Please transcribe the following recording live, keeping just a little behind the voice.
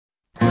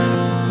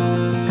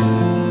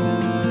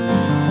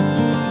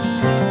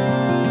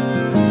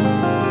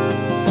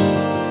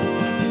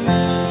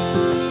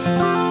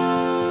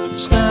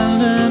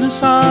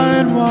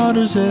beside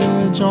water's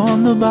edge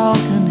on the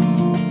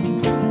balcony.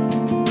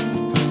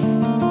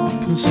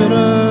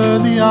 Consider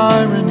the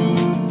irony,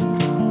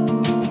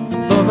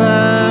 above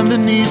and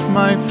beneath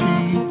my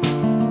feet.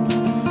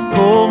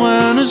 Cold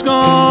winter's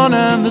gone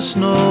and the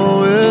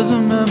snow is a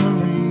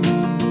memory.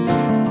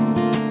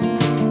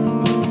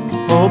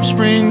 Hope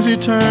springs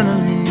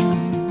eternally,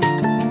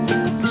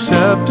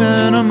 except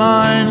in a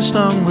mind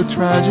stung with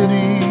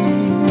tragedy.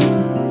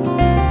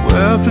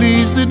 Where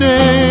flees the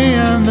day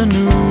and the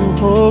new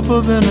hope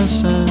of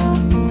innocence?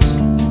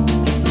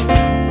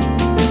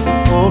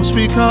 Hopes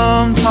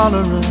become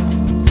tolerance,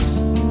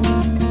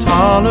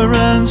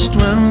 tolerance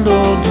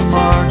dwindled to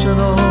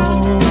marginal.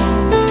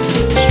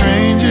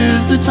 Strange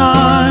is the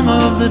time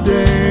of the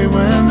day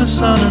when the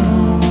sun and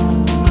moon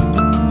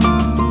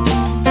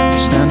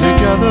stand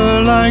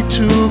together like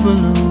two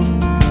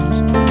balloons,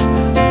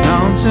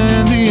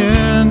 announcing the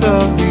end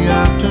of the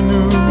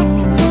afternoon.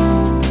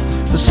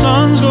 The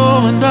sun's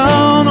going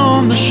down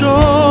on the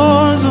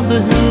shores of the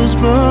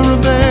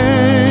Hillsborough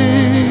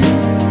Bay.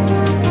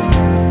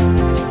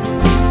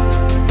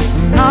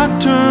 A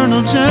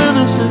nocturnal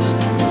genesis,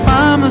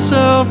 find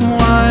myself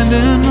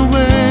winding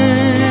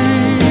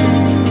away.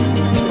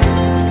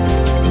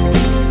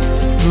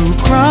 Through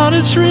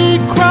crowded street,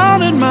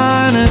 crowded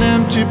mind, an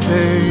empty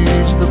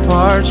page, the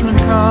parchment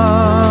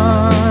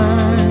kind.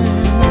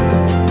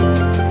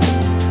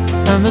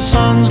 And the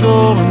sun's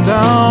going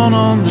down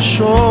on the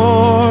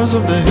shores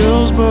of the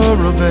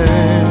Hillsborough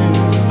Bay.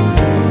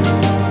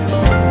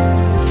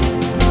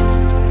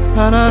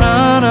 Da da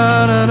da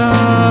da da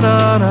da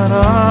da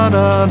da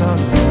da da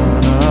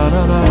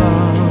da da.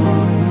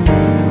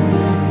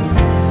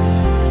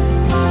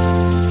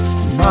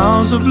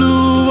 Miles of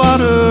blue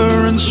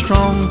water and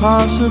strong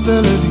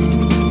possibility.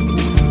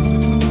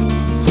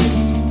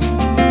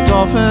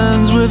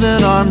 Dolphins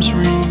within arm's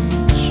reach,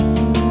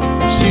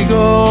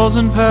 seagulls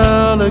and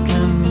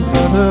pelican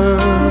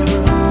feathers.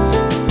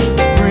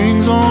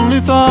 Brings only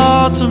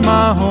thoughts of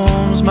my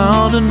home's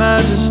mountain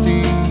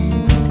majesty.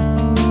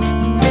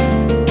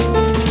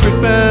 Creek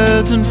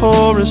beds and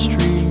forest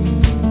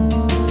trees,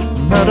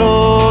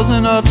 meadows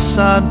and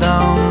upside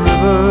down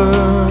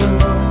rivers.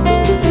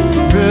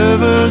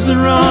 Rivers that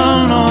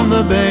run on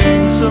the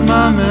banks of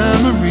my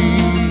memory.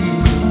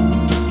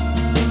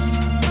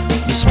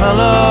 The smell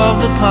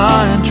of the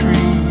pine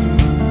tree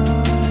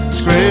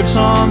scrapes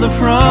on the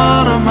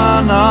front of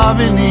my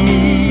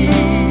Navini.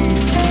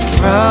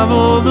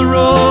 Travel the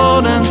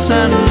road and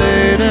sand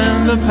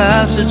laden the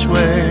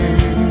passageway.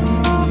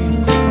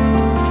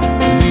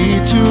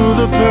 Lead to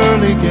the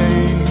pearly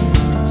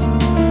gates,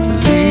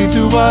 lead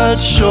to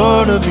what's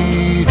sure to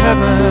be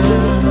heaven.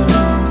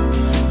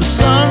 The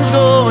sun's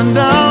going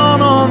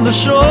down on the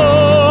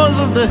shores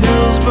of the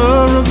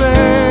Hillsborough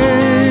Bay.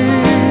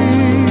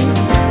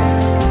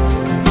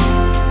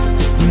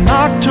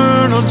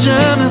 Nocturnal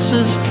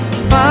genesis,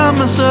 find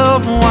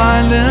myself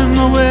winding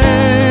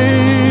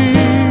away.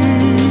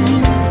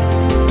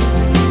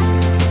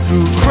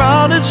 Through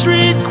crowded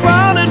street,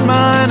 crowded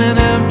mind, an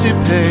empty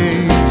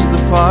page, the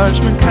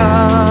parchment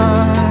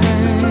kind.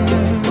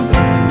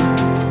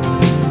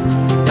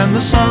 And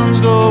the sun's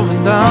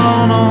going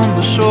down on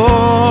the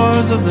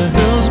shores of the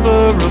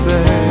Hillsborough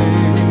Bay.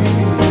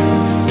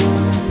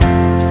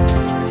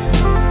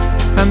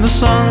 And the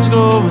sun's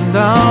going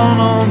down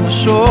on the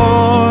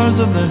shores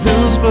of the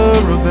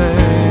Hillsborough Bay.